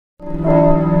Grace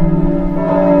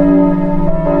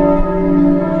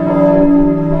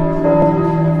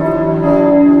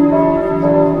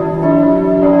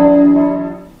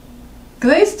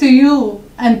to you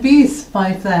and peace,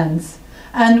 my friends,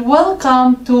 and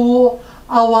welcome to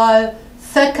our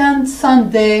second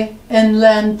Sunday in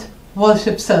Lent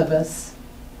worship service.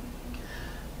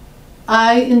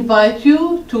 I invite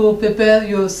you to prepare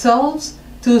yourselves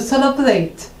to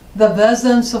celebrate the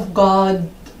presence of God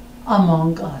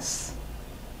among us.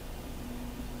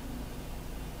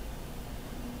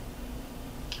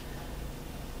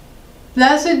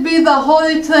 Blessed be the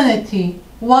Holy Trinity,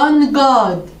 one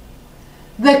God,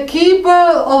 the keeper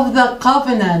of the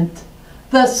covenant,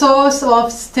 the source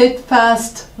of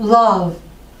steadfast love,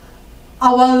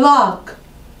 our rock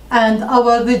and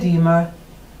our Redeemer.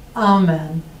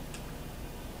 Amen.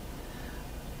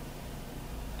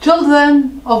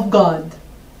 Children of God,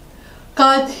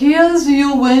 God hears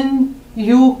you when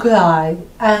you cry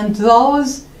and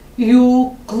draws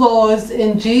you close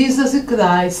in Jesus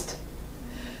Christ.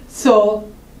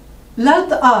 So, let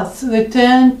us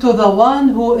return to the one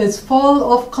who is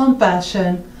full of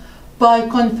compassion by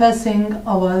confessing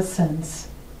our sins.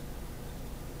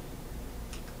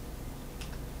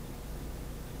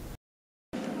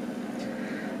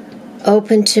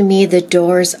 Open to me the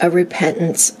doors of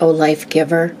repentance, O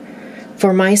life-giver,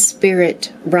 for my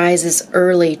spirit rises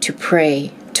early to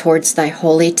pray towards thy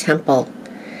holy temple,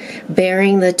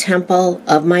 bearing the temple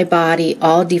of my body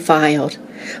all defiled,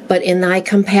 but in thy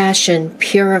compassion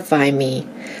purify me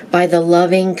by the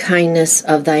loving kindness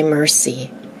of thy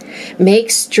mercy. Make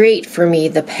straight for me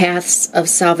the paths of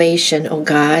salvation, O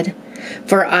God,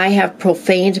 for I have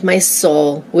profaned my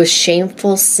soul with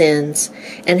shameful sins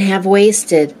and have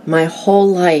wasted my whole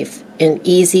life in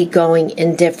easy-going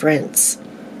indifference.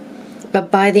 But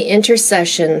by the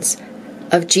intercessions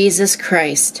of Jesus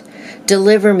Christ,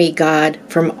 deliver me, God,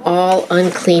 from all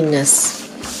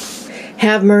uncleanness.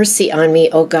 Have mercy on me,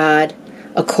 O God,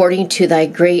 according to thy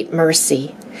great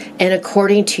mercy, and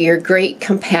according to your great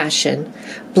compassion,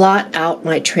 blot out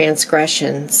my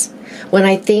transgressions. When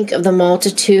I think of the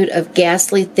multitude of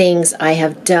ghastly things I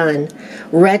have done,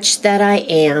 wretch that I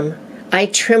am, I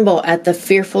tremble at the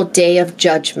fearful day of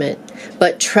judgment,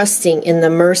 but trusting in the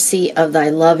mercy of thy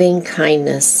loving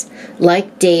kindness,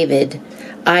 like David,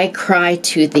 I cry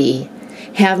to thee,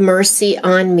 have mercy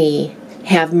on me,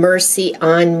 have mercy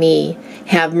on me,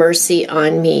 have mercy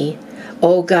on me,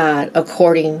 O God,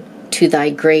 according to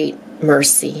thy great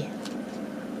mercy.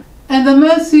 And the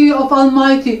mercy of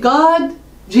Almighty God,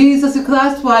 Jesus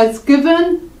Christ was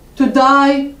given to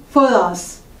die for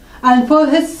us, and for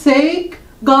his sake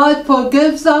God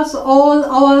forgives us all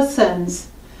our sins.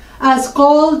 As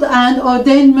called and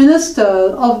ordained minister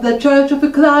of the Church of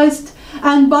Christ,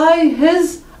 and by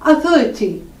his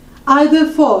authority, I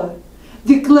therefore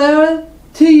declare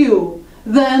to you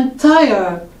the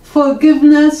entire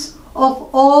forgiveness of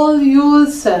all your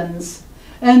sins.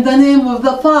 In the name of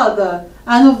the Father,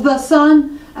 and of the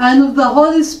Son, and of the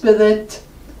Holy Spirit,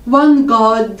 one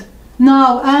God,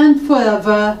 now and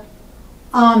forever.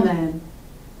 Amen.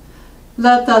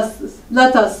 Let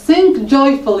us sing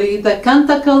joyfully the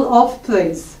canticle of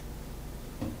praise.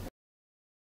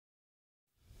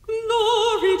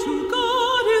 Glory to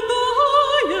God in the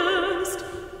highest,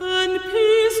 and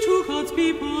peace to God's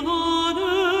people on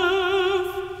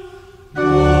earth.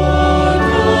 Lord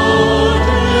God,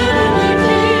 heavenly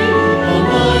King,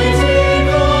 Almighty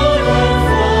God and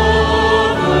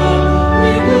Father,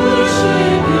 we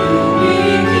worship you, we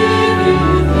give you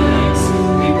thanks,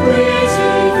 we praise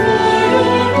you for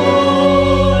your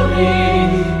glory.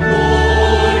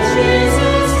 Lord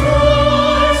Jesus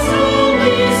Christ,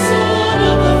 only Son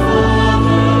of the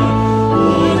Father,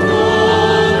 Lord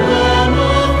God, Lamb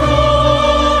of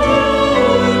God,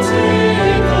 who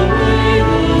take away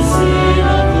the sin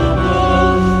of the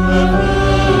world, have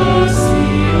mercy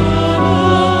on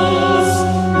us.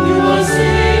 You are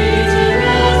seated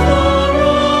at the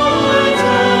right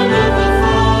hand of the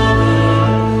Father.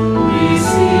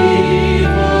 Receive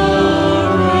our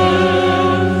prayer.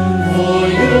 For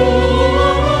you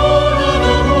alone are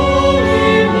the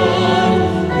Holy One.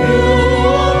 You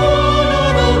alone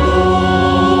are the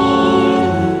Lord.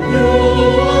 You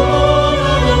alone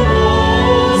are the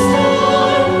Most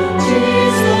High.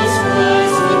 Jesus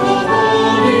Christ with the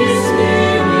Holy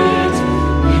Spirit,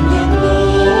 in the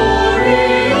glory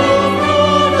of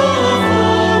God the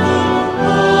Father.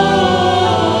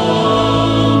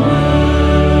 Amen.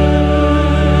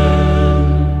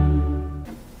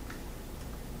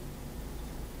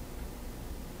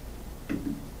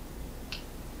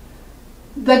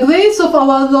 The grace of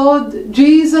our Lord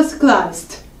Jesus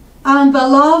Christ, and the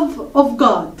love of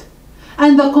God,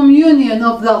 and the communion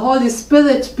of the Holy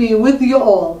Spirit be with you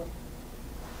all.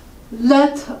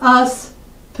 Let us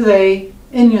pray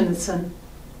in unison.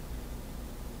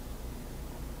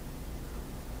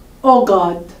 O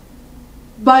God,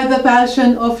 by the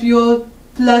passion of your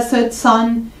blessed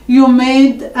Son, you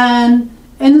made an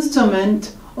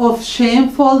instrument of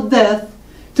shameful death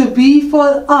to be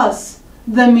for us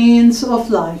the means of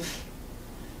life.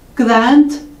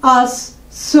 Grant us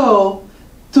so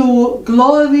to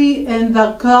glory in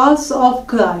the cross of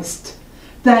Christ,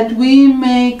 that we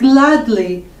may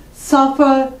gladly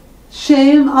suffer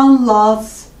shame and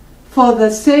loss for the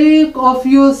sake of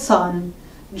your Son,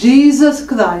 Jesus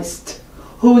Christ,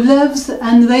 who lives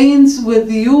and reigns with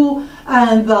you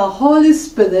and the Holy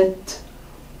Spirit,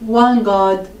 one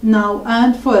God, now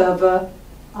and forever.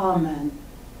 Amen.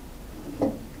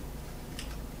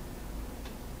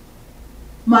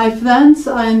 My friends,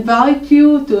 I invite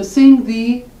you to sing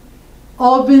the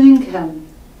opening hymn.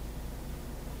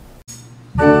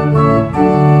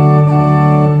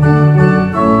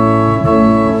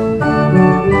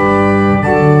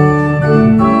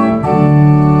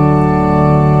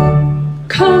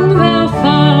 Come, thou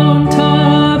fount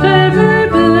of every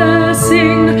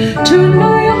blessing, tune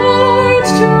my heart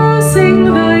to sing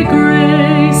thy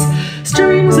grace.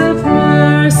 Streams of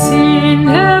mercy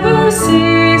never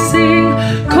ceasing,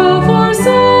 call for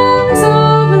songs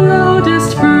of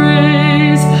loudest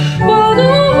praise, while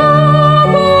the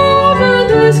hope of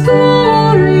endless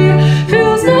glory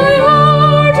fills my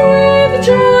heart with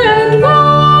joy and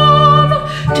love.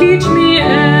 Teach me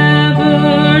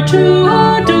ever to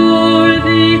adore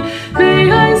thee, may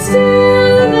I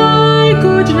still thy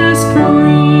goodness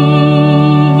prove.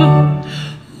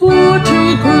 Oh, to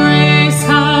grace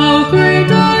how great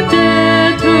a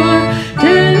debtor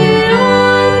daily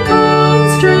I'm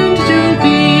constrained to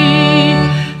be.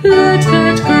 Let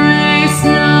that grace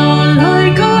now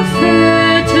like a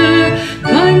fetter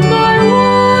bind my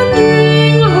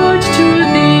wandering heart to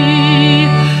thee.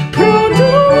 Prone to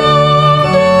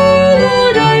wander,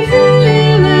 Lord, I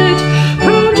feel it,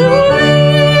 prone to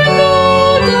leave the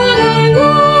God I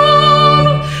love.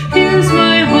 Here's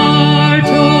my heart,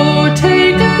 oh,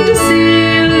 take and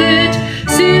seal it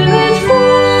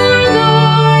for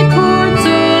thy courts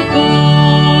above.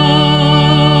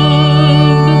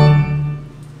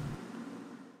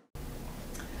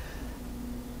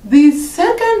 The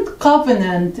second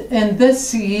covenant in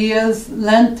this year's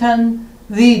Lenten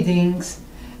readings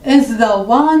is the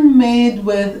one made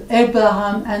with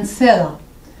Abraham and Sarah.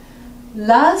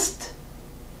 Last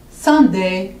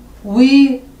Sunday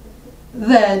we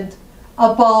read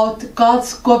about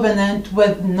God's covenant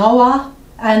with Noah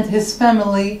and his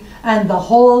family and the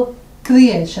whole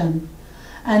creation.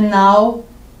 And now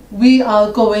we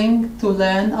are going to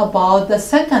learn about the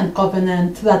second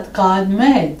covenant that God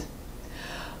made.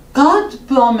 God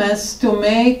promised to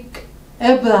make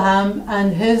Abraham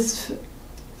and his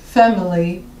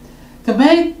family, to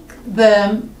make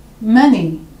them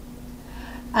many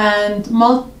and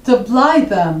multiply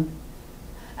them,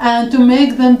 and to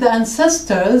make them the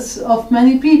ancestors of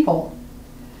many people,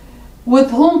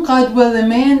 with whom God will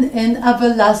remain in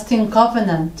everlasting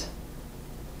covenant.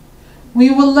 We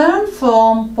will learn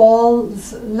from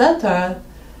Paul's letter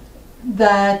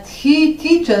that he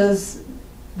teaches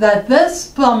that this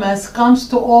promise comes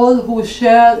to all who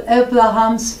share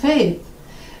Abraham's faith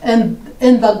and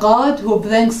in the God who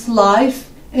brings life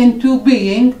into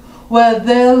being where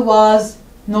there was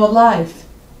no life.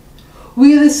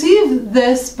 We receive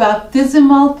this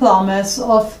baptismal promise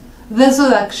of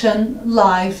resurrection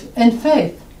life in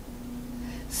faith.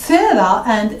 Sarah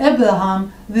and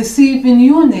Abraham receive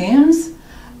new names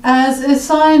as a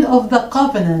sign of the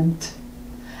covenant,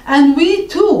 and we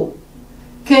too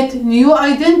get new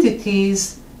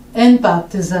identities in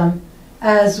baptism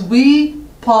as we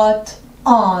put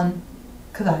on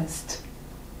Christ.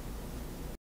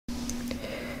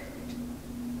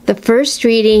 The first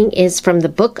reading is from the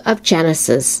book of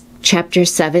Genesis, chapter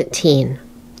 17.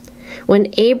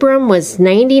 When Abram was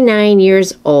 99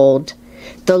 years old,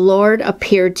 the Lord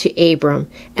appeared to Abram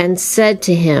and said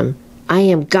to him, I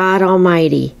am God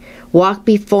Almighty. Walk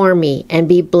before me and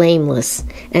be blameless,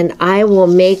 and I will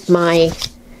make my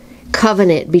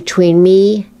covenant between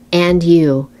me and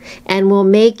you, and will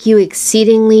make you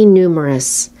exceedingly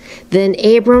numerous. Then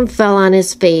Abram fell on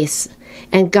his face,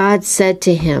 and God said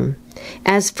to him,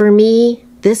 As for me,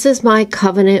 this is my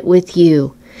covenant with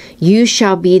you. You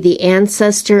shall be the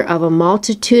ancestor of a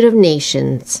multitude of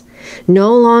nations.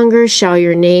 No longer shall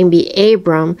your name be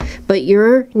Abram, but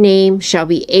your name shall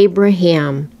be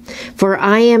Abraham. For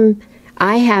I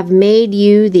have made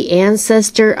you the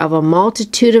ancestor of a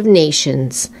multitude of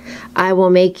nations. I will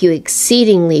make you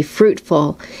exceedingly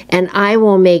fruitful, and I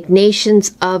will make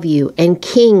nations of you, and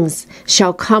kings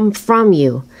shall come from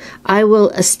you. I will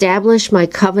establish my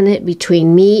covenant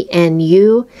between me and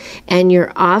you and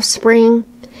your offspring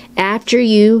after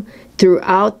you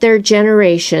throughout their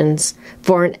generations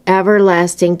for an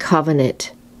everlasting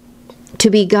covenant, to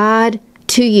be God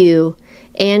to you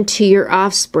and to your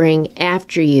offspring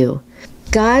after you.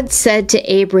 God said to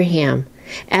Abraham,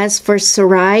 as for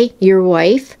Sarai, your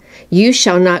wife, you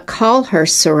shall not call her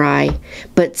Sarai,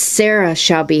 but Sarah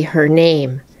shall be her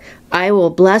name. I will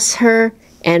bless her,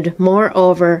 and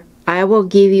moreover, I will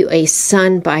give you a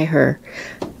son by her.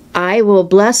 I will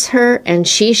bless her, and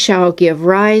she shall give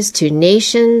rise to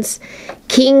nations.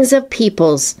 Kings of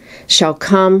peoples shall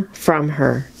come from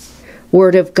her.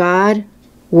 Word of God,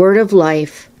 word of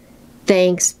life.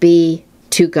 Thanks be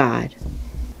to God.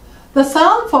 The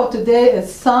psalm for today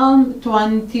is Psalm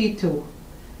 22,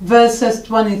 verses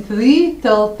 23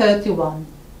 till 31.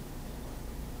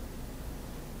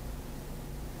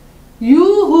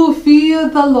 You who fear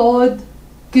the Lord,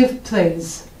 give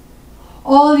praise.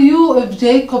 All you of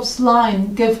Jacob's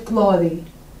line, give glory.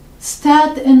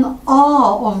 Stand in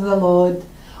awe of the Lord,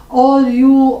 all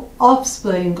you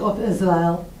offspring of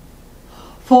Israel.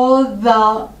 For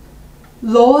the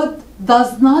Lord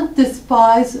does not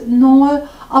despise nor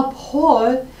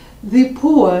abhor the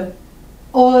poor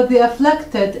or the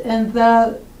afflicted in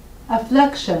their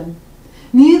affliction.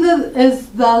 Neither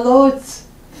is the Lord's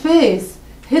face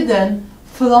hidden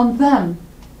from them.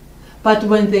 But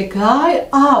when they cry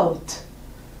out,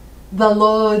 the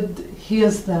Lord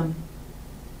hears them.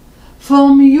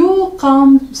 From you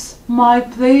comes my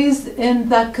praise in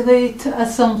the great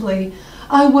assembly.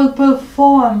 I will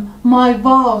perform my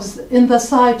vows in the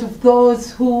sight of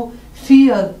those who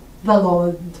fear the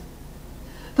Lord.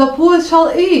 The poor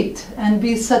shall eat and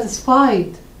be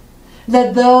satisfied.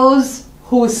 Let those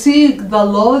who seek the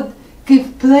Lord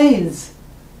give praise.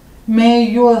 May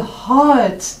your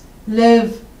hearts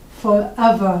live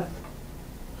forever.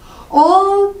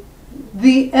 All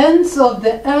the ends of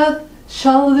the earth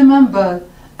shall remember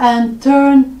and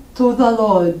turn to the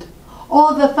Lord.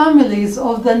 All the families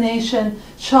of the nation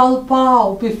shall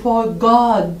bow before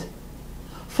God.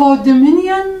 For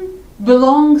dominion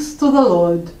belongs to the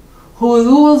Lord, who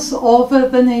rules over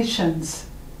the nations.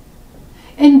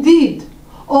 Indeed,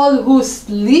 all who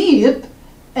sleep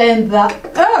in the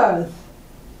earth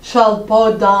shall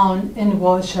bow down in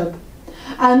worship,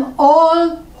 and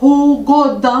all who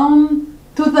go down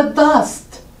to the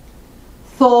dust,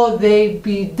 though they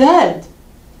be dead,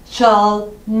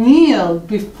 shall kneel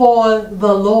before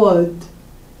the Lord.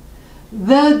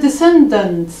 Their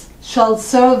descendants shall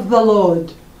serve the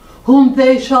Lord, whom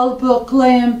they shall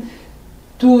proclaim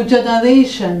to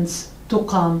generations to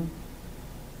come.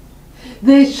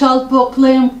 They shall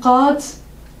proclaim God's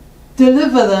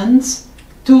deliverance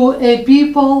to a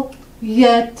people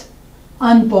yet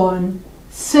unborn,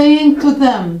 saying to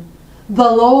them, the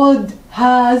Lord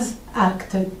has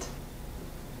acted.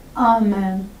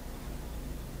 Amen.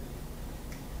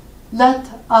 Let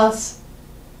us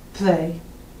pray.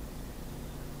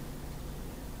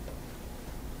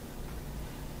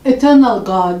 Eternal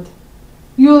God,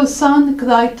 your Son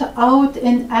cried out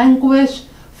in anguish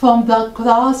from the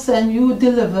cross and you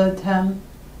delivered him.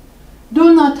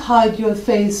 Do not hide your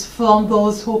face from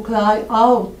those who cry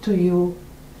out to you,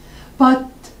 but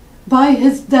by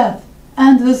his death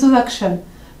and resurrection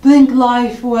bring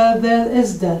life where there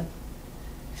is death.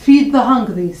 Feed the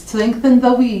hungry, strengthen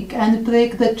the weak, and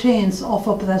break the chains of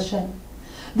oppression,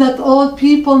 that all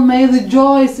people may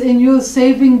rejoice in your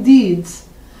saving deeds.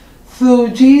 Through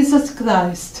Jesus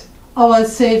Christ, our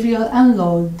Savior and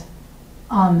Lord.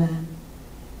 Amen.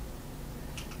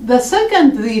 The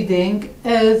second reading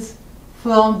is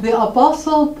from the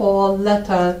Apostle Paul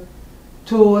letter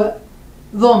to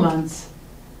Romans,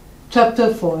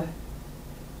 chapter 4.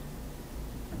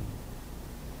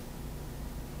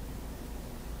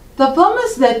 The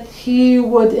promise that he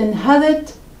would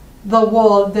inherit the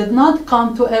world did not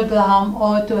come to Abraham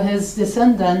or to his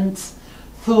descendants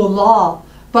through law,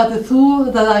 but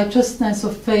through the righteousness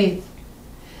of faith.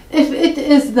 If it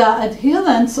is the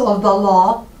adherents of the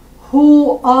law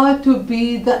who are to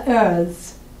be the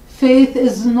heirs, faith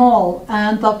is null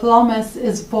and the promise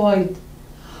is void.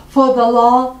 For the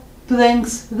law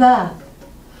brings wrath.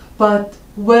 But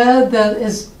where there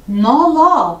is no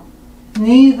law,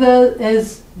 neither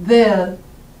is there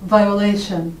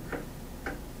violation.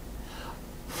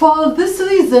 For this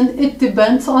reason it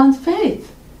depends on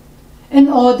faith, in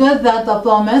order that the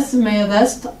promise may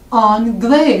rest on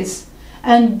grace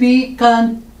and be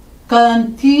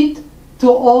guaranteed to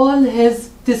all his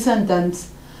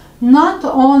descendants, not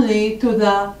only to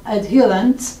the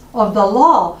adherents of the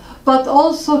law, but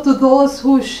also to those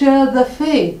who share the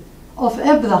faith of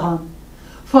Abraham.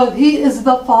 For he is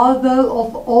the father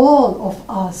of all of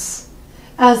us.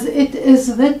 As it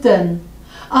is written,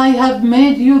 I have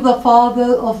made you the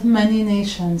father of many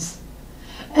nations.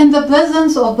 In the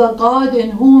presence of the God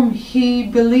in whom he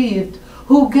believed,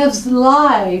 who gives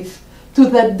life to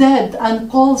the dead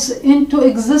and calls into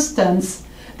existence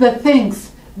the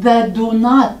things that do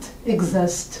not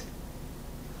exist.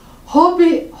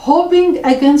 Hoping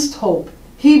against hope,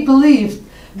 he believed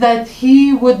that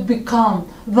he would become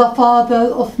the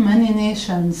father of many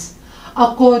nations,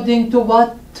 according to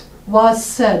what was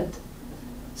said,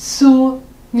 so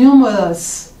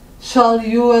numerous shall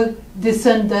your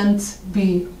descendants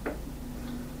be.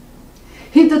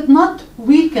 He did not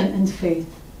weaken in faith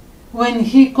when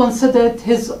he considered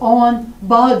his own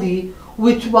body,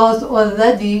 which was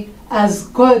already as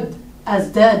good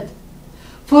as dead,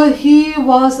 for he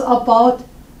was about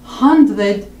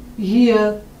 100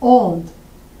 years old,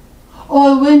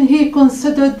 or when he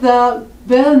considered the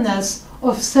bareness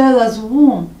of Sarah's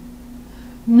womb.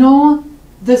 No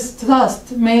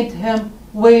distrust made him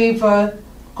waver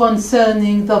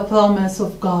concerning the promise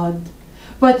of God,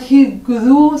 but he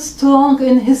grew strong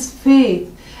in his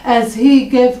faith as he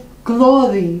gave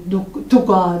glory to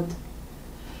God,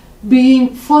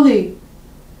 being fully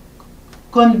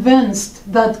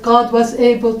convinced that God was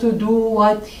able to do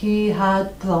what he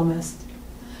had promised.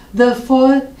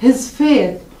 Therefore, his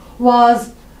faith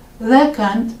was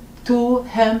reckoned to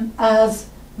him as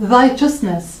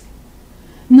righteousness.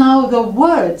 Now the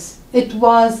words "it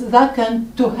was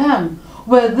reckoned to him"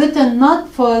 were written not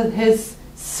for his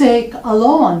sake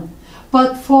alone,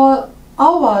 but for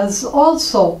ours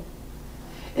also.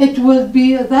 It will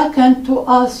be reckoned to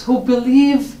us who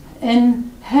believe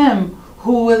in him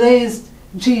who raised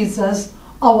Jesus,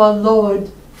 our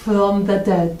Lord, from the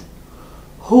dead,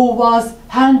 who was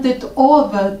handed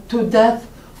over to death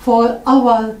for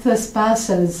our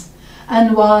trespasses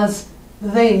and was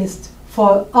raised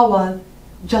for our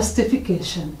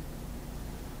justification.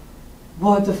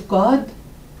 Word of God,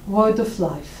 word of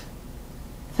life.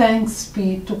 Thanks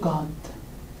be to God.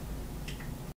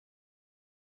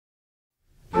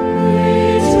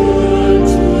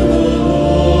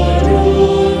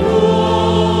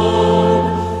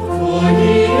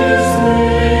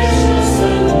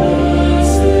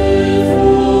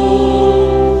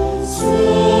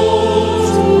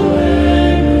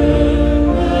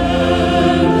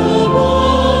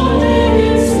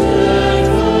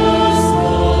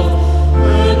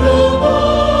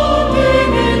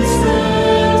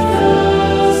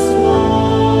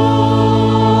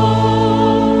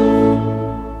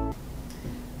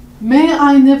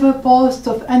 Never boast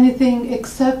of anything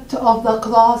except of the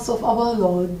cross of our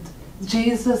Lord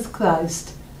Jesus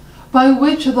Christ, by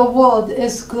which the world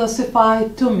is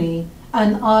crucified to me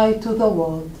and I to the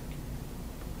world.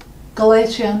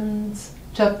 Galatians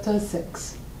chapter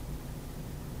 6.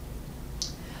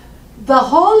 The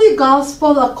Holy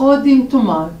Gospel according to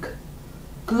Mark.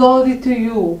 Glory to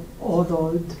you, O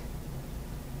Lord.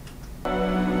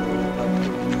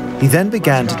 He then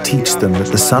began to teach them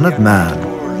that the Son of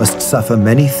Man must suffer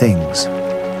many things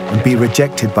and be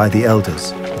rejected by the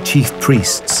elders, the chief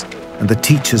priests, and the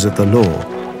teachers of the law,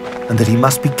 and that he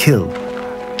must be killed,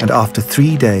 and after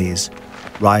 3 days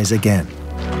rise again.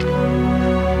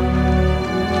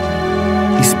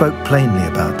 He spoke plainly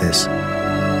about this,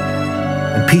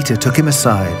 and Peter took him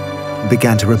aside and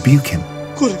began to rebuke him.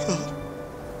 Good God.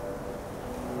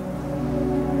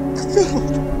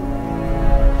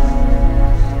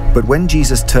 But when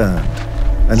Jesus turned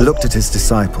and looked at his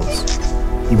disciples,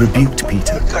 he rebuked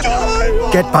Peter.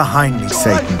 "Get behind me,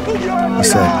 Satan," he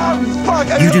said.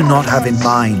 "You do not have in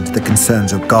mind the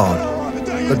concerns of God,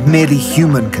 but merely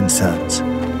human concerns."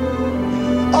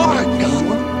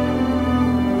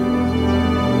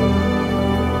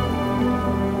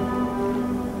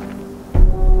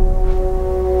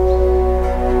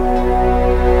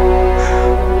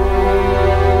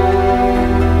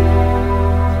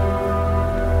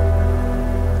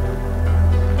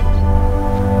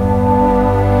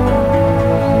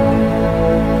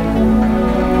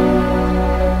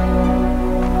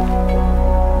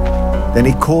 Then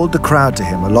he called the crowd to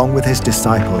him along with his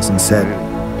disciples and said,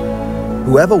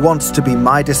 "Whoever wants to be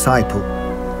my disciple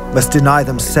must deny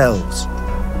themselves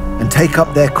and take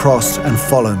up their cross and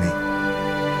follow me.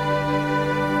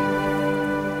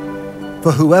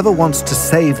 For whoever wants to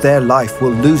save their life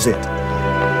will lose it,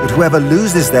 but whoever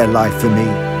loses their life for me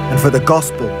and for the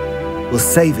gospel will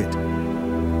save it.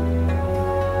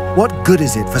 What good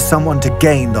is it for someone to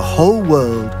gain the whole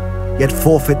world yet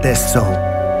forfeit their soul?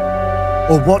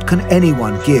 Or what can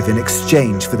anyone give in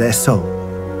exchange for their soul?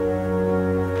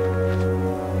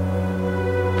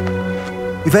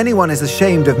 If anyone is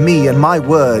ashamed of me and my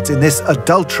words in this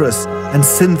adulterous and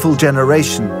sinful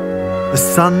generation, the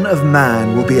Son of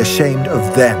Man will be ashamed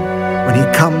of them when he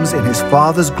comes in his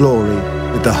Father's glory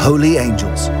with the holy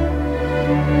angels.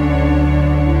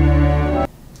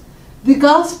 The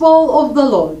Gospel of the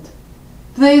Lord.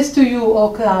 Praise to you, O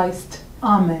Christ.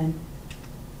 Amen.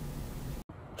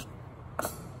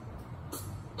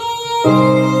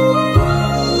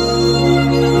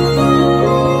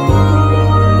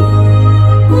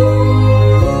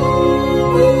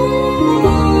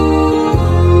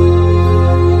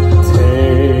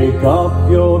 Take up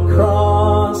your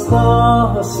cross,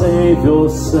 the Savior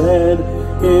said,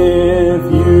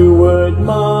 if you would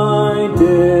my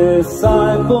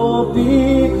disciple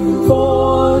be,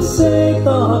 forsake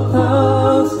the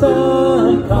past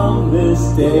and come this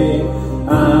day,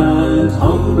 and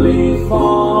humbly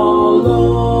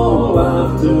follow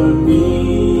after me.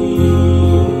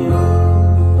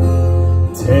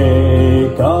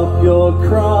 Take up your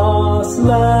cross,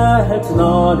 let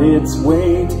not its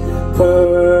weight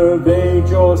pervade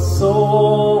your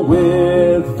soul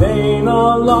with vain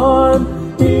alarm.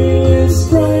 His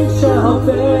strength shall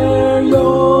bear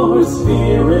your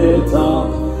spirit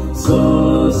up,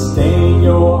 sustain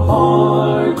your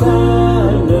heart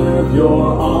and nerve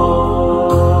your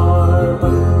arm.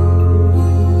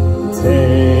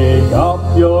 Take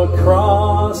up your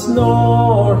cross,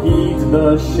 nor heed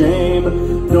the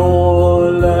shame,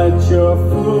 nor let your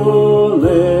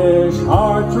foolish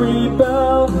heart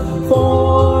rebel.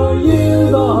 For you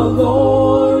the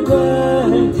Lord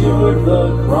endured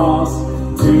the cross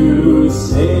to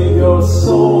save your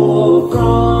soul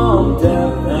from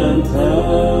death and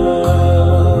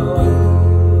hell.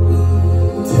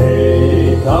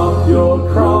 Take up your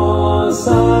cross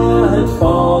and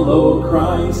follow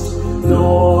Christ,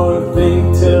 nor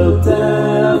think till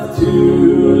death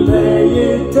to lay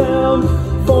it down.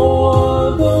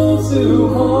 For those who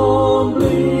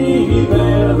humbly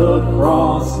bear the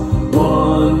cross,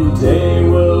 one day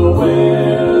will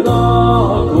wear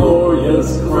the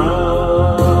glorious crown.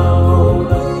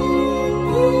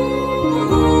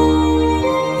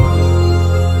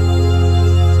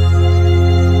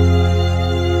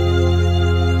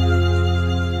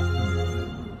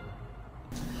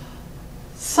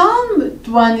 Psalm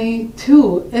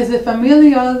 22 is a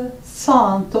familiar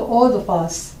psalm to all of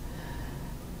us.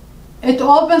 It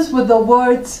opens with the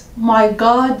words, my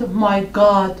God,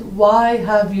 why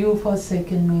have you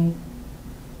forsaken me?"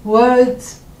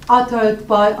 Words uttered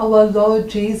by our Lord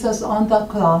Jesus on the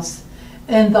cross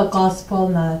in the Gospel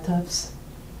narratives.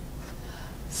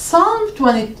 Psalm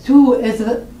 22 is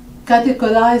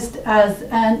categorized as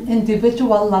an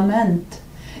individual lament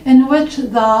in which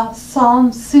the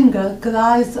psalm singer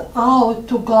cries out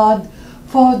to God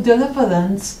for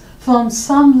deliverance from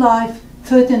some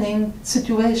life-threatening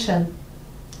situation.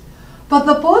 But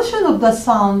the portion of the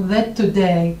psalm read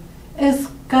today is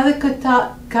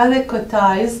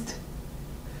categorized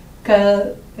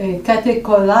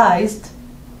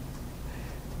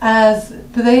as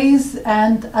praise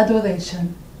and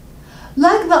adoration.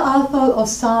 Like the author of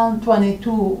Psalm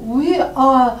 22, we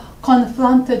are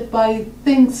confronted by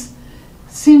things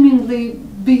seemingly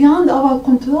beyond our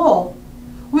control.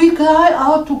 We cry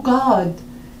out to God,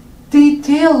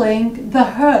 detailing the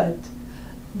hurt,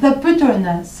 the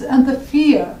bitterness, and the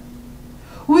fear.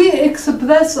 We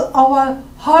express our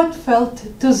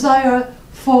heartfelt desire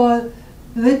for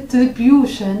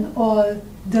retribution or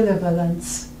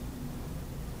deliverance.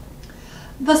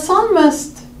 The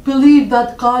psalmist believed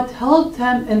that God helped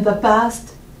him in the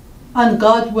past and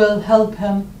God will help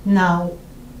him now.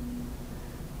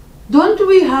 Don't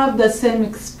we have the same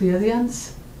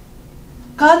experience?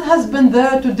 God has been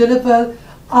there to deliver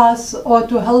us or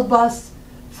to help us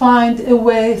find a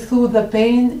way through the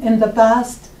pain in the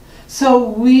past, so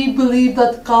we believe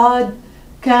that God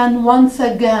can once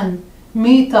again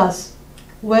meet us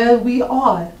where we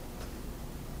are.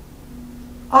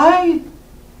 I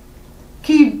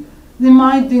keep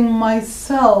reminding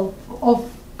myself of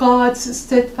God's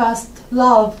steadfast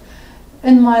love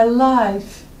in my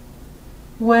life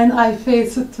when I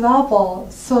face trouble,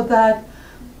 so that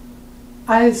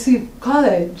I receive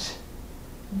courage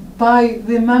by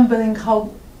remembering how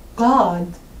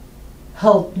God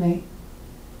helped me.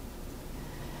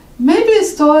 Maybe a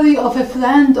story of a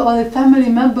friend or a family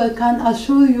member can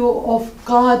assure you of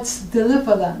God's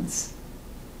deliverance.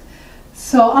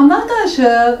 So I'm not going to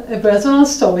share a personal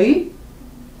story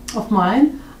of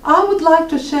mine. I would like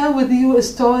to share with you a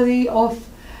story of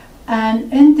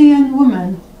an Indian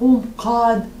woman whom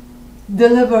God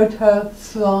delivered her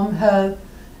from her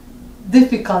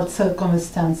difficult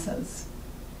circumstances.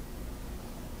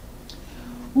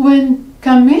 When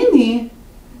Kameni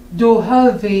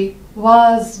Duhervey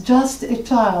was just a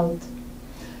child,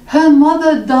 her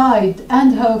mother died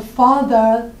and her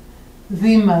father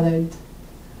remarried.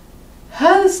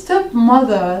 Her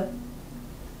stepmother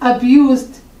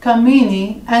abused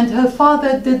Kameni, and her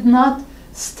father did not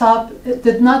step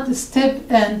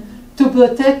in to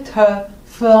protect her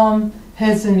from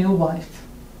his new wife.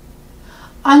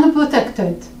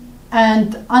 Unprotected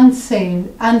and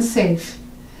unsafe,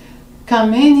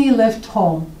 Kameni left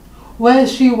home when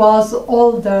she was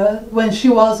older,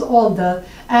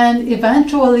 and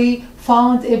eventually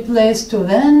found a place to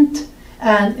rent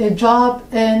and a job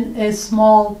in a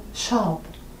small shop.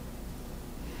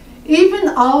 Even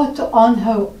out on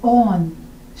her own,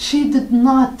 she did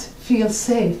not feel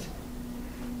safe.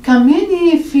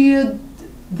 Kameni feared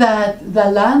that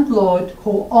the landlord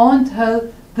who owned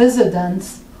her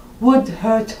residence would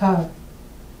hurt her.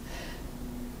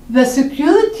 The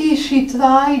security she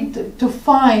tried to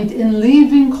find in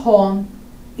leaving home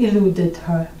eluded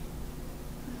her.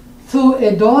 Through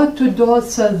a door-to-door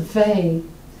survey,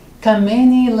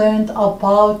 Kameni learned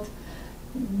about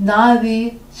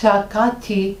Nari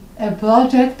Shakati, a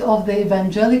project of the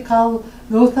Evangelical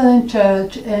Lutheran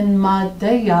Church in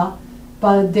Madhya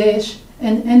Pradesh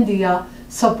in India,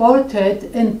 supported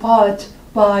in part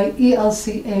by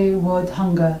ILC World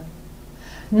Hunger.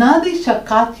 Nari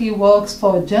Shakati works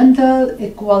for gender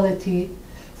equality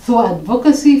through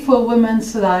advocacy for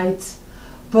women's rights,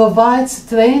 provides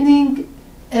training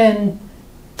in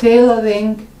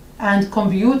tailoring and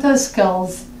computer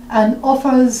skills, and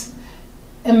offers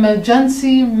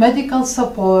emergency medical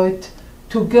support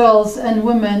to girls and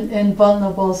women in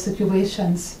vulnerable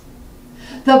situations.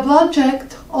 The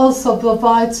project also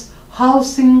provides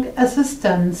housing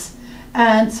assistance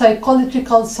and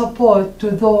psychological support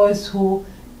to those who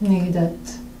need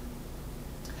it.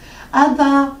 At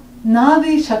the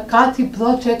Nari Shakati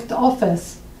project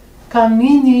office,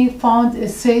 Kameni found a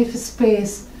safe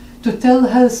space to tell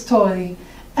her story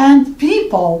and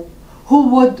people who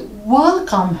would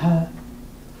welcome her.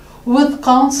 With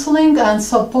counseling and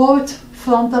support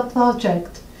from the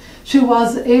project, she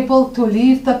was able to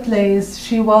leave the place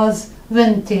she was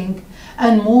renting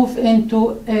and move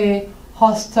into a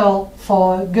hostel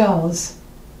for girls.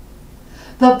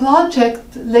 The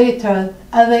project later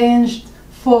arranged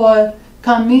for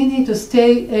Kameni to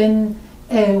stay in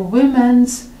a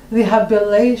women's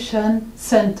rehabilitation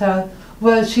center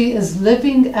where she is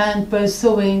living and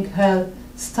pursuing her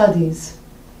studies.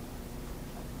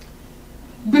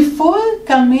 Before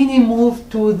Kameni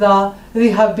moved to the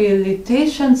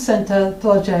rehabilitation center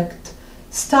project,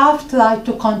 staff tried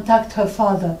to contact her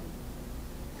father,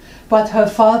 but her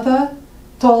father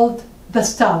told the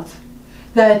staff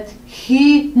that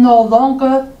he no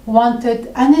longer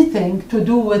wanted anything to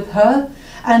do with her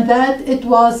and that it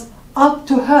was up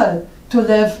to her to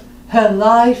live her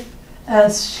life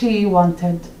as she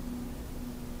wanted.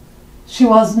 She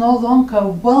was no longer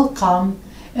welcome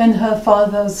in her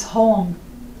father's home.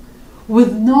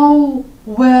 With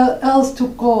nowhere else to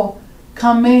go,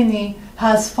 Kameni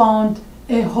has found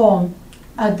a home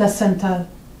at the center.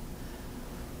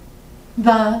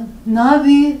 The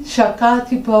Nari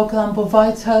Shakati program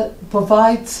provides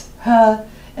her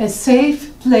a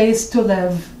safe place to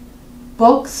live,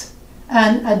 books,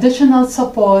 and additional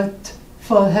support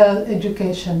for her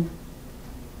education.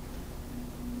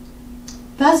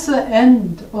 That's the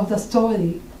end of the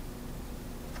story.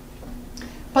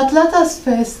 But let us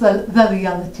face the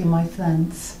reality, my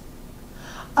friends.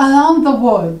 Around the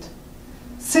world,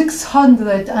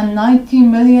 690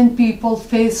 million people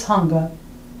face hunger,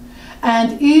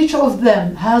 and each of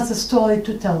them has a story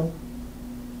to tell.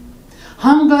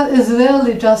 Hunger is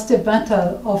rarely just a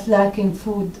matter of lacking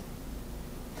food.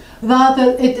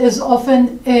 Rather, it is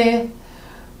often a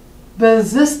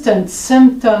persistent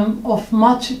symptom of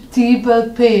much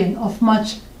deeper pain, of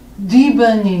much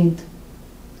deeper need.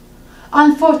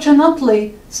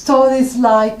 Unfortunately, stories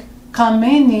like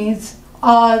Kameni's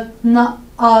are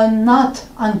not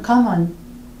uncommon.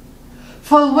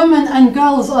 For women and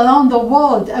girls around the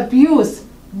world, abuse,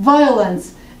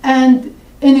 violence, and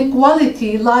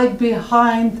inequality lie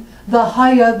behind the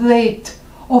higher rate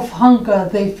of hunger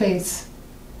they face.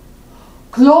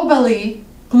 Globally,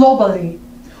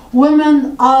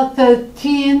 women are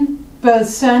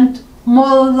 13%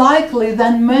 more likely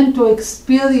than men to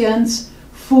experience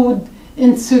food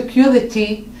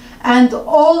insecurity and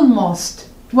almost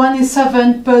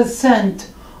 27%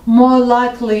 more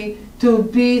likely to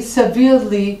be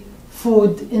severely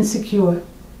food insecure.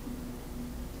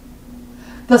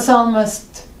 The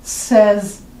psalmist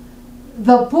says,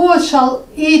 "The poor shall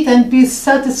eat and be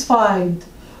satisfied.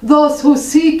 Those who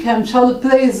seek him shall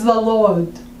praise the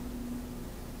Lord."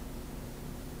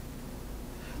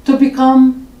 To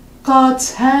become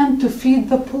God's hand to feed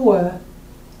the poor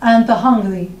and the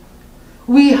hungry,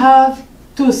 we have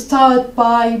to start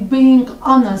by being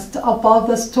honest about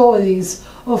the stories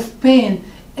of pain,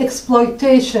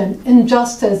 exploitation,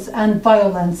 injustice, and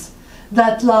violence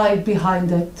that lie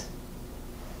behind it.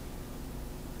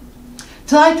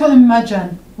 Try to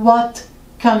imagine what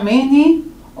Kameni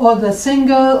or the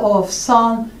singer of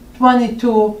Psalm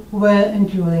 22 were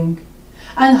enduring,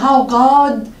 and how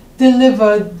God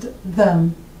delivered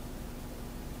them.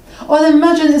 Or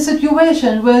imagine a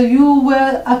situation where you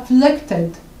were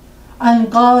afflicted and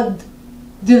God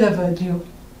delivered you.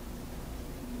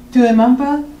 Do you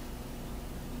remember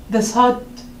this hard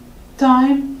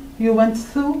time you went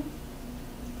through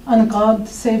and God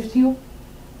saved you?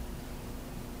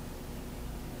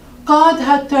 God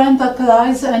had turned the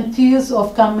cries and tears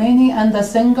of Kameni and the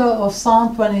singer of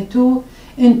Psalm 22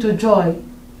 into joy,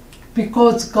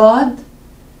 because God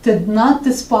did not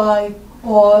despise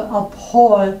or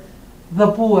abhor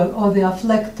the poor or the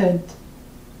afflicted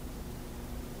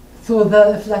through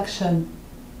their affliction.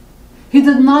 He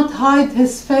did not hide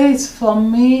his face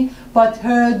from me, but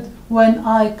heard when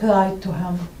I cried to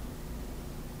him.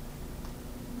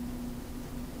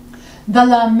 The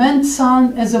Lament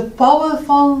Psalm is a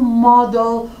powerful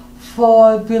model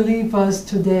for believers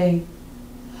today.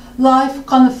 Life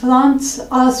confronts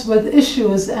us with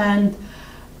issues and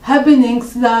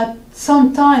happenings that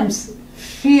sometimes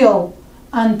feel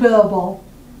unbearable.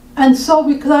 And so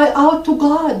we cry out to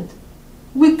God.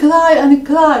 We cry and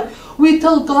cry. We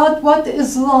tell God what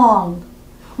is wrong.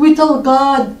 We tell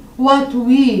God what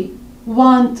we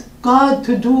want God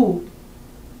to do.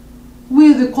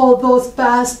 We recall those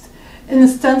past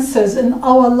instances in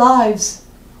our lives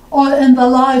or in the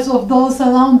lives of those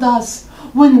around us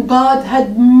when God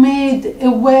had made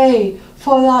a way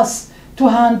for us to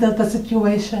handle the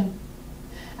situation.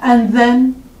 And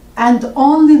then, and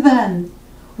only then,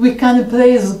 we can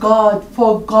praise God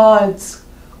for God's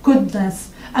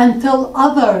goodness and tell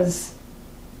others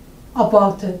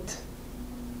about it.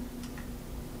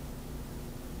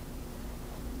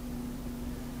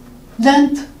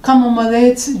 Lent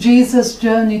commemorates Jesus'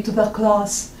 journey to the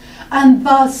cross and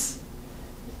thus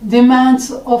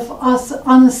demands of us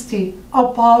honesty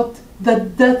about the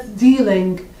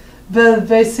death-dealing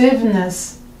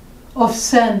pervasiveness of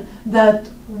sin that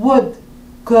would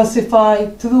crucify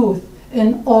truth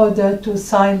in order to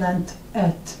silence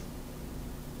it.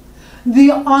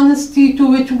 The honesty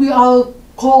to which we are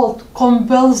called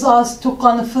compels us to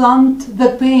confront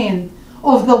the pain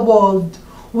of the world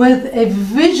with a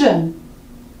vision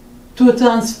to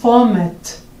transform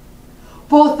it.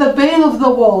 Both the pain of the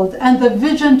world and the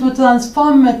vision to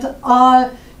transform it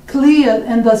are clear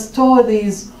in the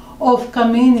stories of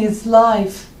Kameni's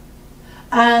life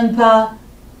and the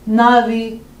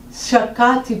Nari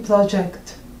Shakati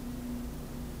project.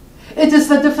 It is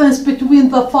the difference between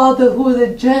the Father who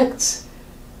rejects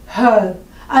her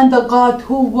and the God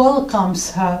who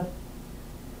welcomes her.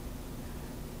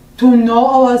 To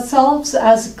know ourselves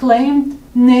as claimed,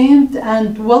 named,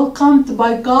 and welcomed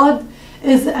by God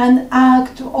is an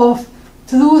act of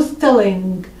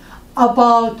truth-telling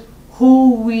about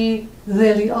who we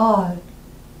really are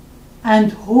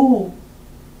and who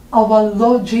our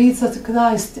Lord Jesus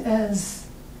Christ is.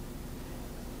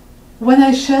 When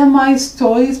I share my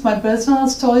stories, my personal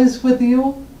stories with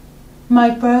you,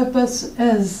 my purpose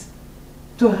is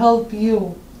to help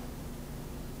you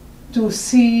to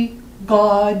see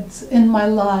God in my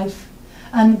life.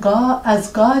 And God,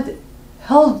 as God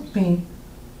helped me,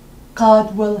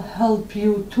 God will help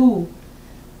you too,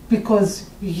 because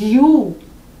you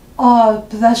are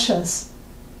precious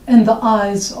in the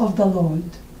eyes of the Lord.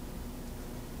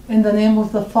 In the name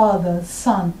of the Father,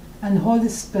 Son, and Holy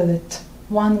Spirit,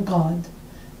 one God,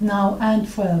 now and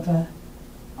forever.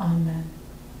 Amen.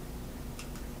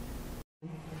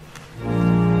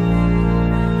 Free.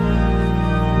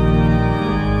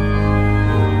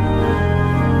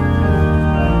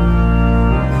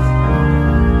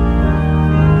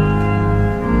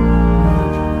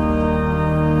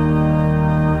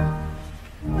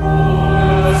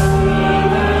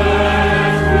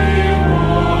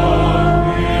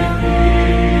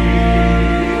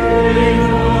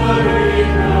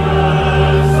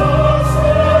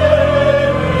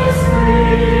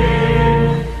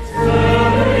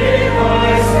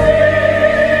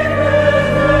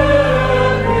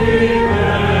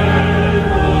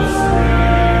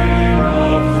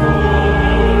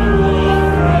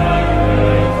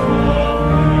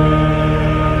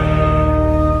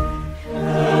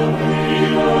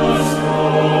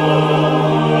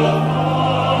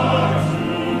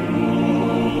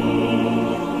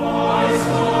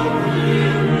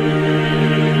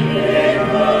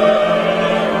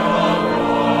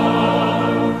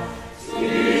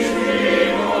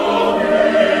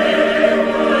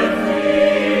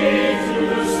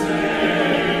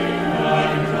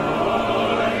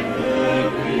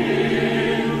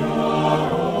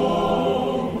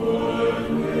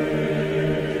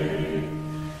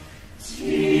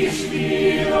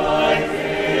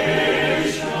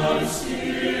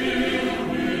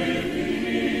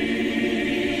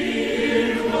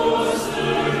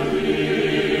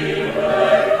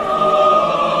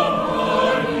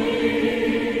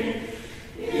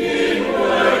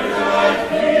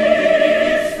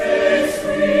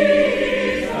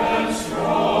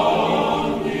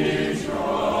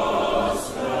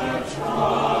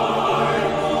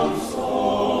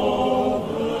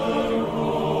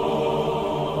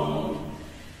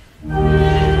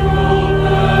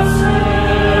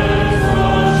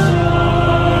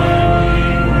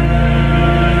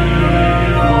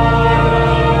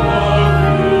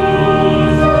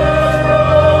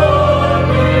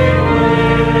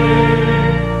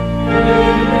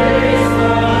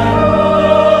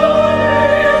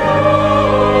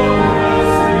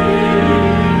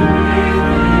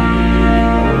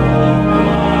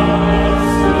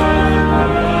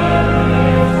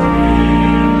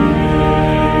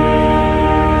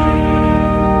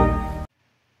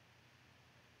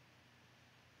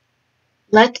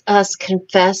 Let us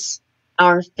confess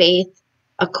our faith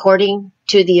according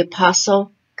to the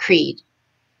Apostle Creed.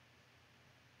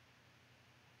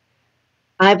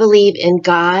 I believe in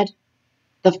God,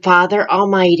 the Father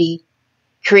Almighty,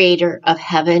 creator of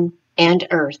heaven and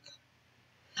earth.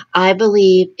 I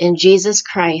believe in Jesus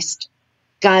Christ,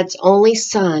 God's only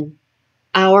Son,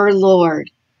 our Lord,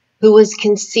 who was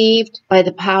conceived by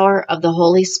the power of the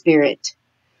Holy Spirit,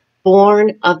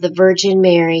 born of the Virgin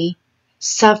Mary,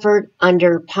 suffered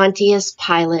under Pontius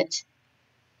Pilate,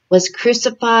 was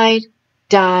crucified,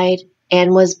 died,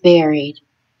 and was buried.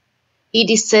 He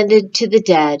descended to the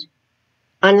dead.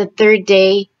 On the third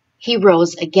day, he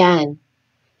rose again.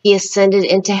 He ascended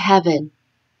into heaven.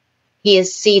 He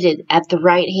is seated at the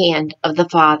right hand of the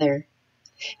Father,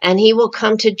 and he will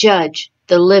come to judge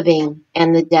the living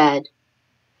and the dead.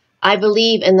 I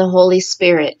believe in the Holy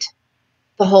Spirit,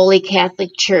 the Holy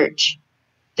Catholic Church,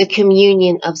 the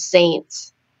communion of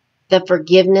saints, the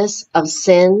forgiveness of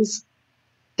sins,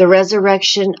 the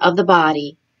resurrection of the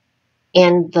body,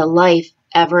 and the life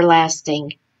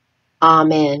everlasting.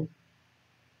 Amen.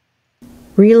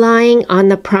 Relying on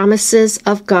the promises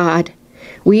of God,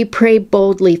 we pray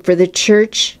boldly for the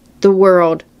Church, the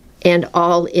world, and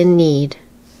all in need.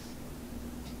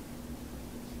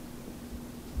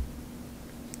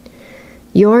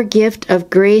 Your gift of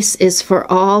grace is for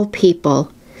all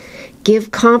people.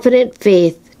 Give confident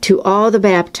faith to all the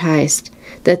baptized,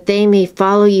 that they may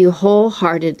follow you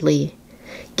wholeheartedly.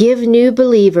 Give new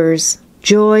believers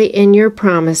joy in your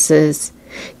promises.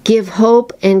 Give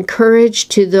hope and courage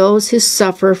to those who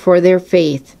suffer for their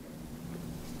faith.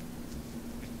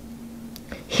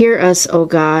 Hear us, O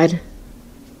God.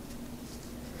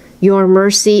 Your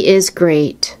mercy is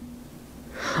great.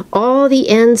 All the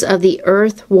ends of the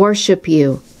earth worship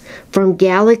you. From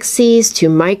galaxies to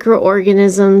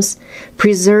microorganisms,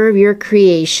 preserve your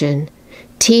creation.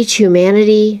 Teach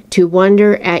humanity to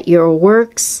wonder at your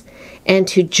works and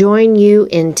to join you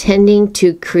in tending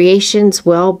to creation's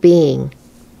well-being.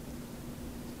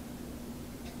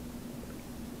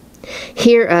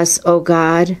 Hear us, O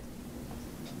God.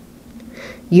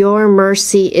 Your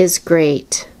mercy is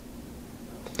great.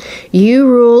 You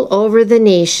rule over the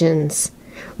nations.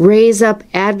 Raise up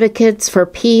advocates for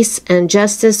peace and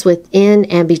justice within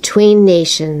and between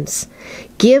nations.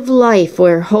 Give life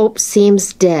where hope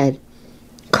seems dead.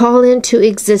 Call into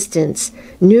existence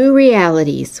new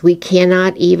realities we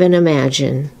cannot even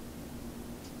imagine.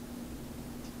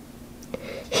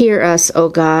 Hear us, O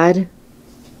God.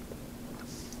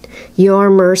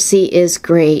 Your mercy is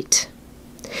great.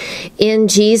 In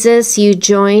Jesus, you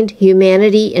joined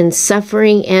humanity in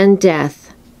suffering and death.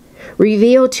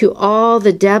 Reveal to all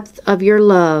the depth of your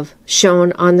love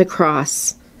shown on the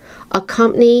cross.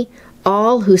 Accompany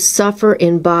all who suffer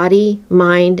in body,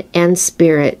 mind, and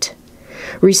spirit.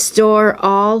 Restore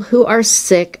all who are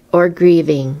sick or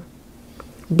grieving.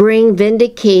 Bring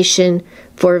vindication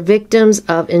for victims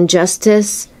of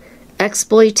injustice,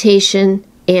 exploitation,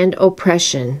 and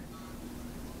oppression.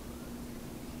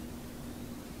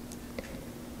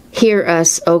 Hear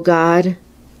us, O God.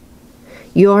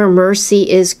 Your mercy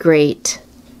is great.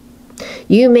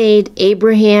 You made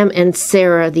Abraham and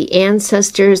Sarah the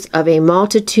ancestors of a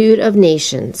multitude of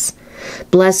nations.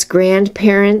 Bless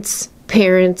grandparents,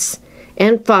 parents,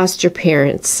 and foster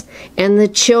parents, and the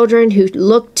children who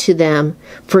look to them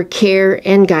for care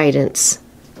and guidance.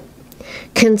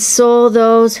 Console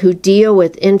those who deal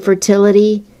with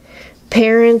infertility,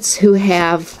 parents who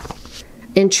have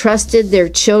entrusted their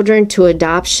children to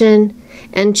adoption,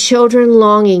 and children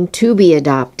longing to be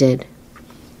adopted.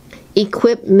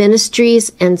 Equip ministries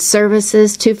and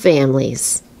services to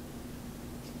families.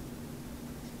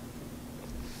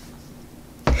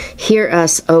 Hear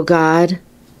us, O God.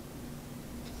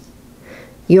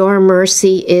 Your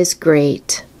mercy is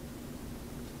great.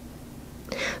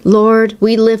 Lord,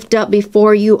 we lift up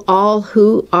before you all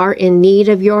who are in need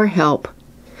of your help.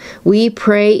 We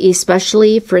pray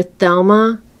especially for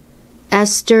Thelma,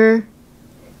 Esther,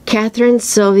 Catherine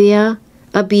Sylvia,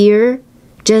 Abir,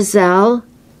 Giselle,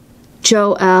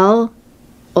 Joel,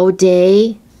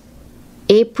 O'Day,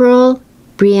 April,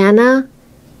 Brianna,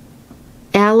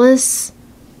 Alice,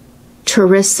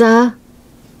 Teresa,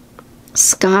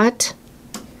 Scott,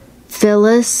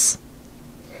 Phyllis,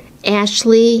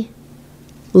 Ashley,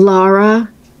 Laura,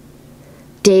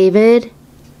 David,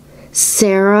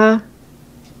 Sarah,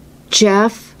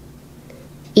 Jeff,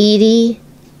 Edie,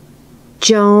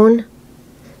 Joan,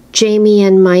 Jamie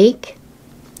and Mike,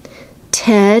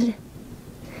 Ted,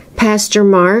 Pastor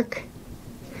Mark,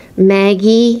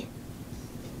 Maggie,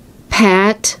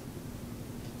 Pat,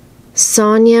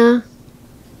 Sonia,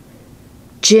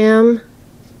 Jim,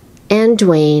 and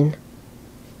Dwayne.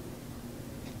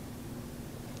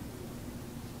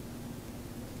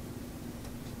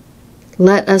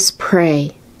 Let us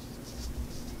pray.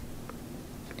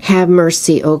 Have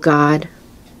mercy, O God.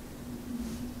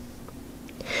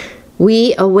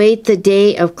 We await the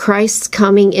day of Christ's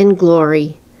coming in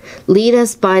glory. Lead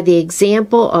us by the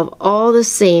example of all the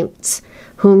saints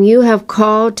whom you have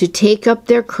called to take up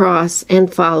their cross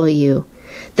and follow you,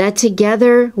 that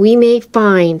together we may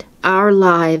find our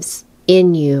lives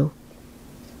in you.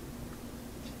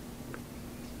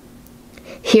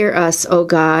 Hear us, O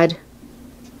God.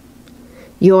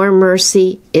 Your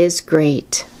mercy is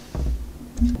great.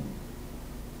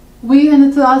 We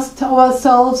entrust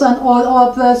ourselves and all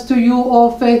our prayers to you,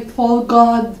 O faithful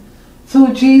God,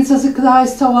 through Jesus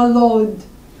Christ our Lord,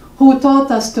 who taught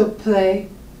us to pray.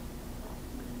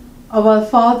 Our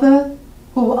Father,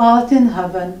 who art in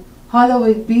heaven,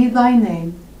 hallowed be thy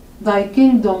name. Thy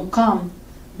kingdom come,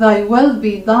 thy will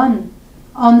be done,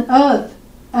 on earth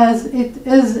as it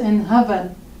is in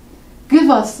heaven. Give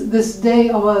us this day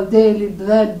our daily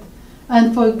bread,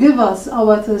 and forgive us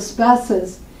our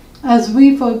trespasses, as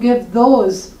we forgive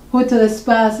those who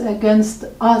trespass against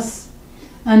us.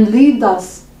 And lead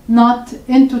us not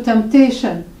into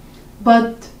temptation,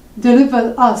 but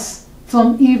deliver us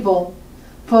from evil.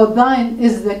 For thine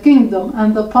is the kingdom,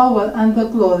 and the power, and the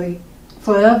glory,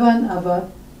 forever and ever.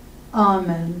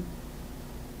 Amen.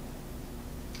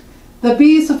 The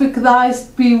peace of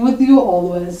Christ be with you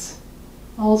always,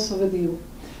 also with you.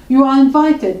 You are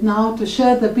invited now to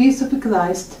share the peace of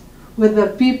Christ with the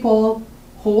people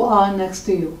who are next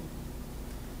to you.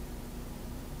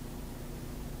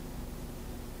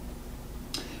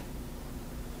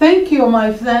 Thank you,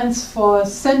 my friends, for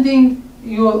sending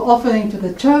your offering to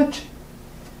the church.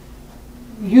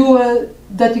 Your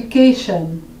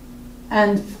dedication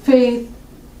and faith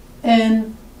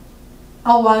in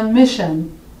our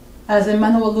mission as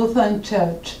Immanuel Lutheran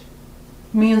Church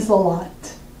means a lot.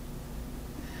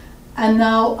 And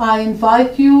now I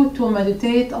invite you to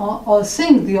meditate on, or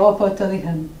sing the offertory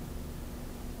hymn.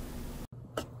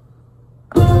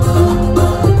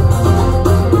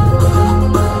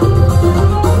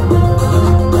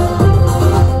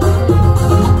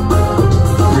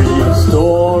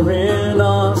 Restore in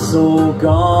us, O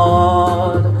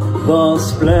God, the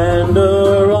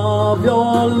splendor of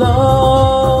your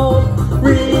love.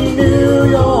 Renew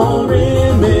your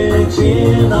image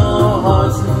in our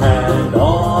hearts, and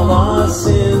all our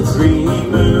sins remove.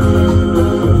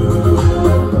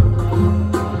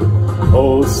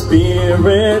 O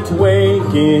Spirit,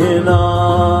 wake in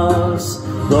us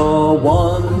the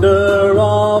wonder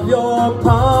of your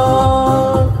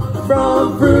power.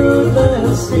 From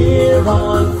fruitless fear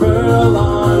unfurl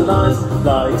our lives,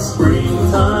 like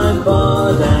springtime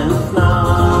bud and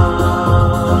flower.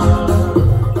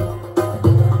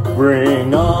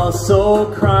 Bring us, O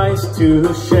Christ,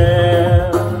 to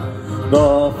share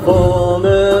the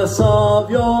fullness of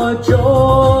your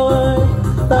joy.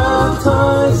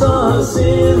 Baptize us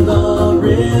in the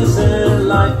risen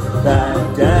light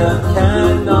that death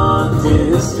cannot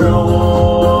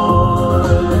destroy.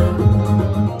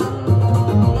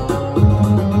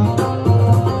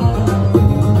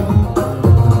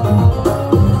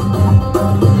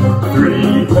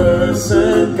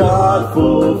 Three-person God,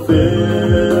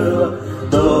 fulfill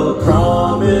the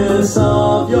promise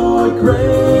of your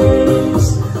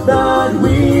grace, that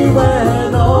we,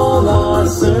 when all our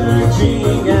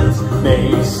searching ends,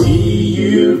 may see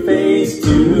you face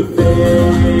to face.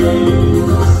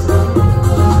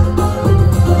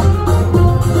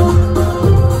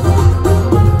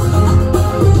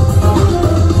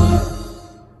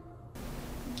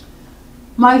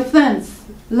 My friends,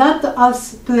 let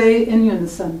us pray in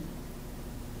unison.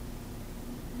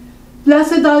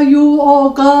 Blessed are you, O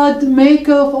God,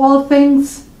 maker of all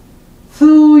things.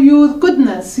 Through your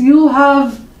goodness, you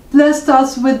have blessed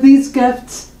us with these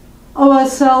gifts,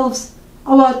 ourselves,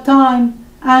 our time,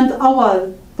 and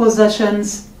our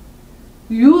possessions.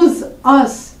 Use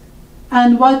us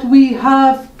and what we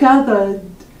have gathered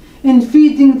in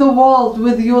feeding the world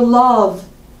with your love,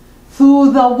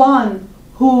 through the one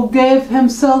who gave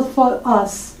himself for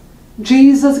us,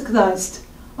 Jesus Christ,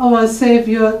 our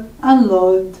Savior and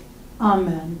Lord.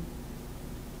 Amen.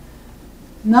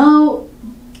 Now,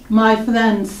 my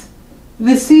friends,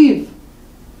 receive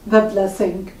the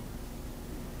blessing.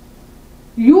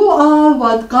 You are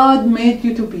what God made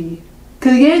you to be,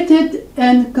 created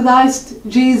in Christ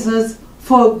Jesus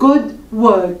for good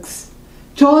works,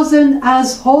 chosen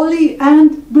as holy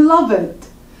and beloved,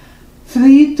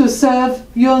 free to serve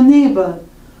your neighbor.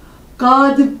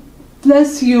 God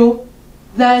bless you,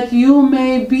 that you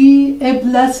may be a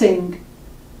blessing,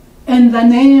 in the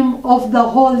name of the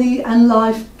Holy and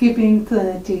Life-giving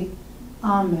Trinity.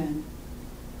 Amen.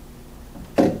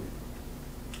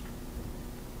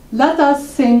 Let us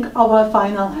sing our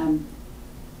final hymn.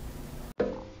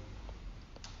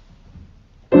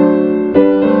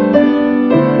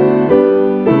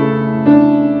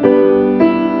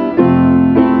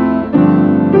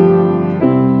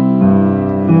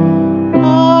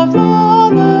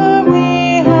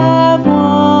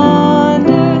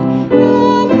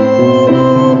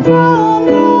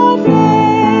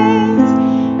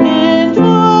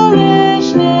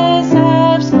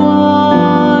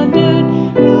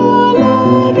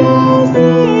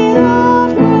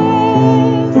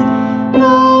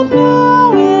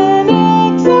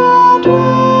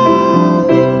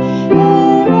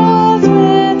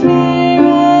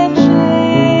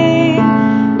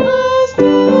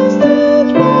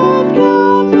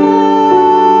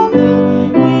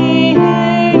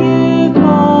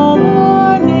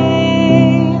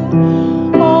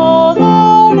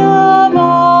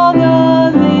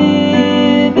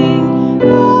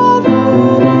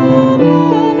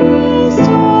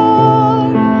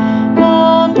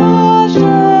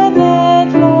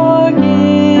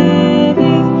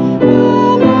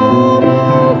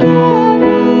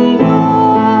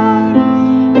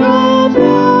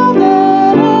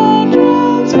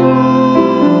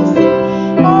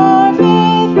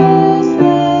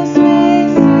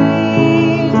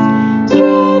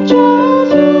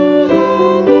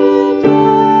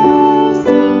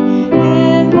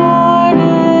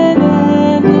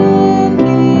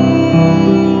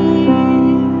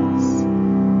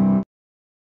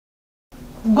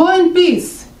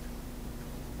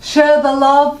 Share the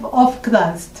love of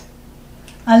Christ.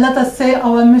 And let us say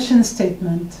our mission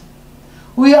statement.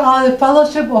 We are a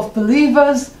fellowship of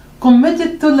believers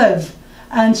committed to live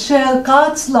and share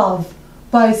God's love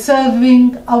by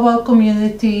serving our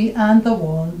community and the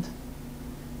world.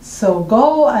 So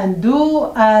go and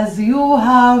do as you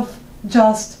have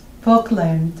just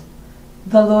proclaimed.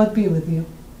 The Lord be with you.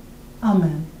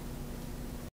 Amen.